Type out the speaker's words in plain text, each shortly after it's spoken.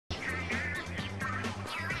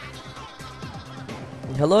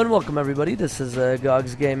Hello and welcome everybody, this is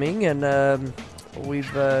Gogs Gaming, and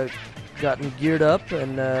we've gotten geared up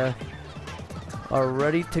and are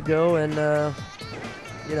ready to go and,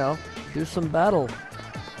 you know, do some battle.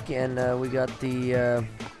 And we got the,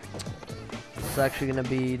 it's actually going to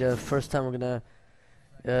be the first time we're going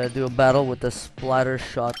to do a battle with the Splatter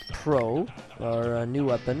Shot Pro, our new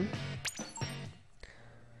weapon.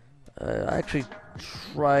 I actually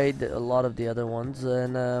tried a lot of the other ones,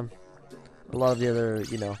 and a lot of the other,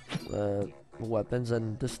 weapons,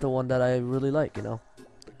 and this is the one that I really like,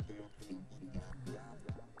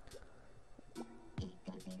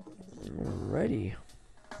 Alrighty.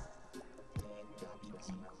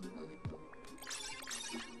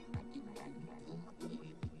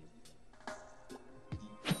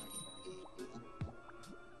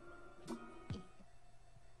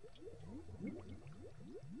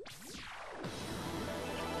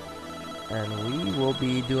 And we will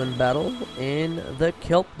be doing battle in the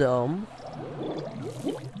Kelp Dome.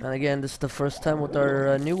 And again, this is the first time with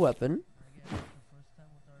our new weapon.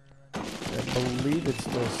 I believe it's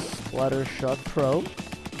the Splatter Shot Pro.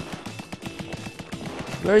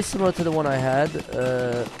 Very similar to the one I had,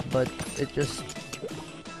 but it just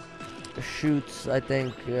shoots, I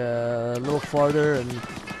think, a little farther and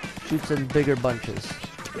shoots in bigger bunches.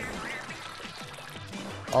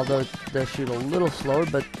 Although it does shoot a little slower,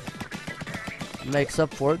 but makes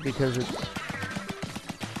up for it because it,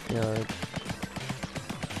 it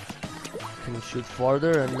can shoot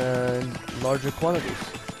farther and in larger quantities.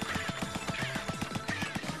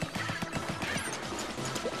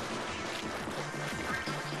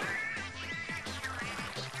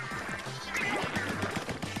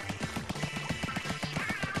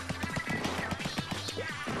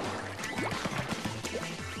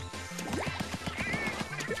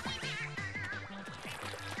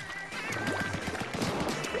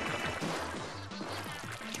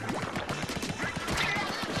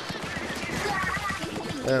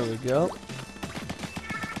 There we go.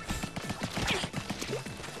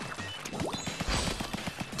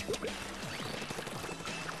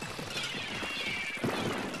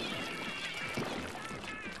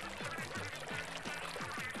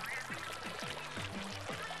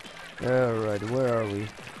 Alright, where are we?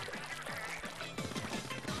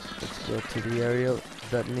 Let's go to the area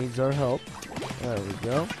that needs our help. There we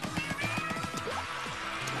go.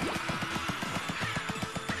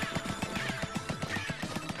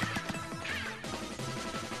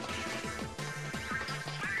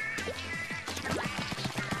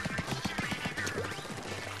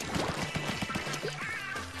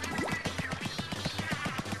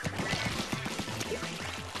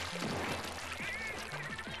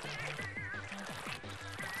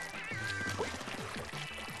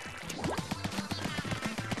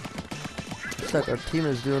 Looks like our team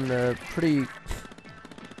is doing a pretty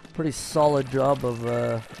solid job of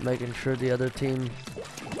making sure the other team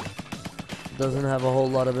doesn't have a whole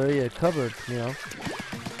lot of area covered,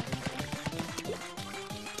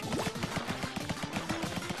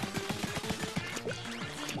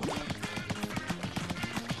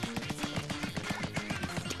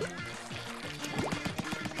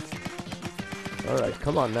 Alright,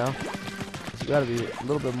 come on now. There's gotta be a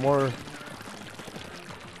little bit more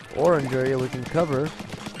orange area we can cover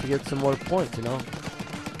to get some more points,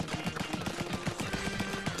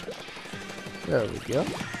 There we go.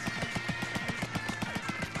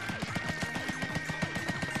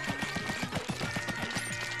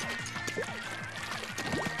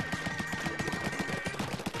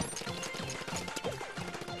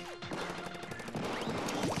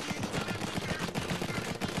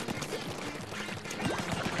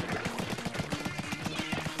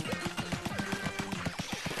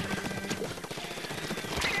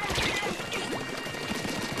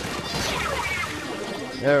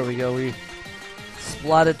 There we go, we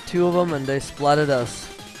splatted two of them and they splatted us.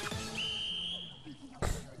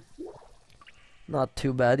 Not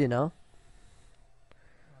too bad, And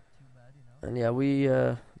yeah, we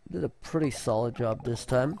did a pretty solid job this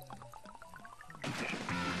time.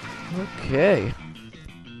 Okay.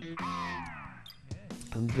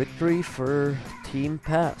 And victory for Team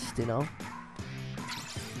Past,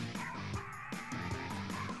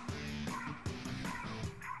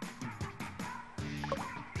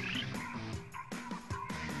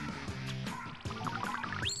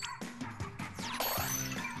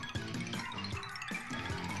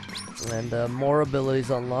 And more abilities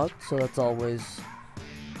unlocked, so that's always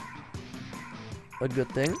a good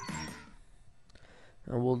thing.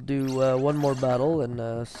 And we'll do one more battle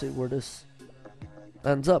and see where this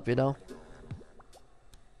ends up,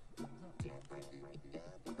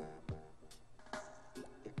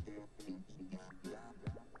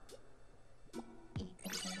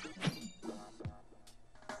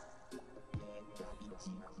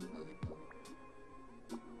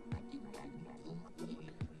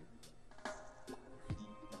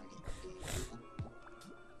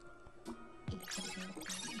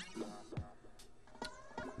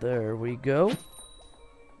 There we go.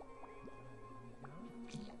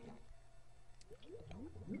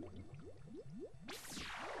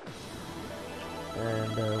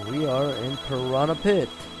 And we are in Piranha Pit.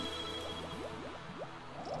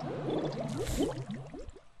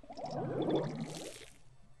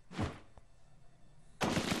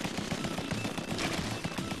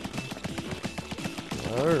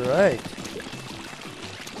 Alright.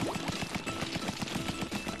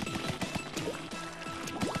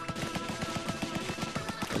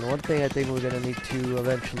 And one thing I think we're gonna need to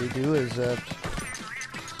eventually do is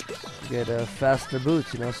get faster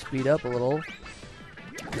boots, you know, speed up a little.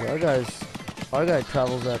 Our guy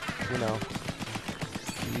travels at, you know,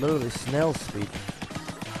 literally snail speed.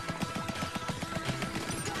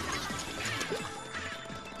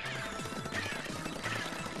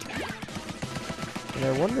 And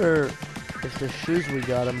I wonder if the shoes we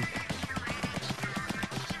got him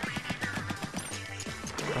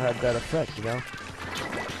had that effect, you know?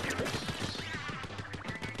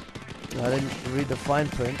 I didn't read the fine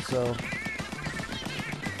print, so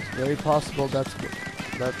it's very possible that's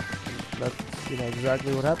you know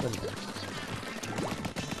exactly what happened.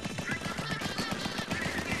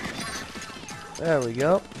 There we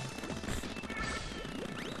go.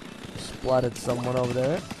 Splatted someone over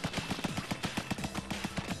there.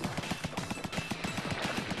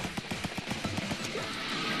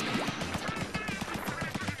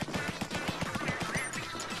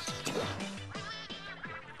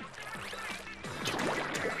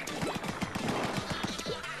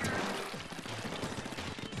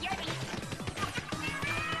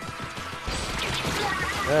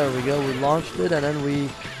 There we go, we launched it and then we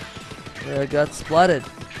got splatted.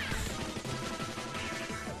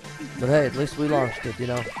 But hey, at least we launched it, you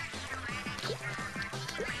know.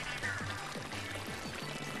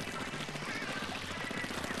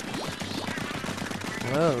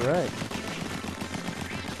 Alright.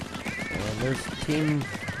 And there's Team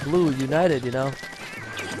Blue united, you know.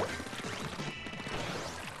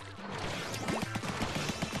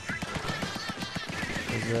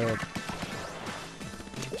 There's a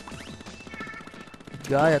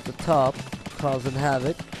guy at the top causing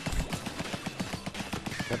havoc.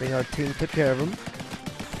 I think our team took care of him.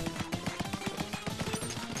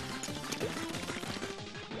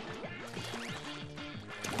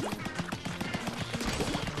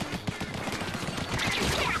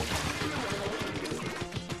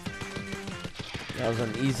 That was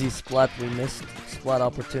an easy splat we missed. Splat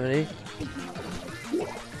opportunity.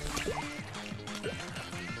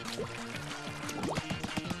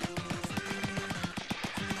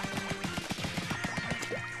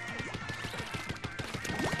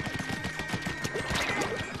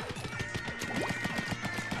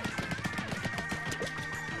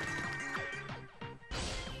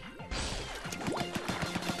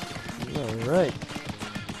 Alright.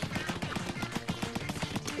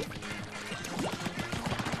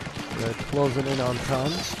 We're closing in on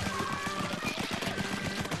Cont.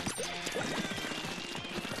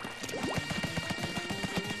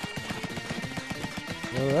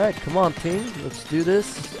 Alright, come on team, let's do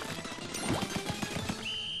this.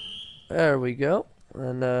 There we go.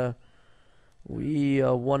 And we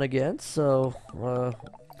won again, so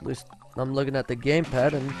at least I'm looking at the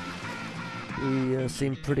gamepad and we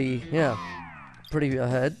seem pretty, pretty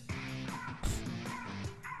ahead.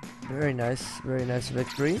 Very nice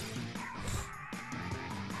victory.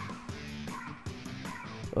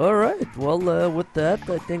 Alright, well with that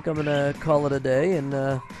I think I'm gonna call it a day and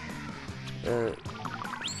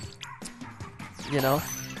you know,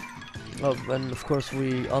 and of course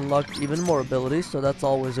we unlocked even more abilities, so that's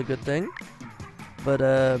always a good thing. But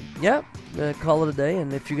yeah, call it a day,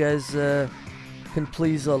 and if you guys can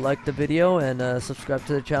please like the video and subscribe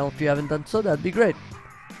to the channel if you haven't done so, that'd be great.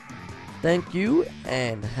 Thank you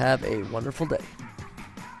and have a wonderful day.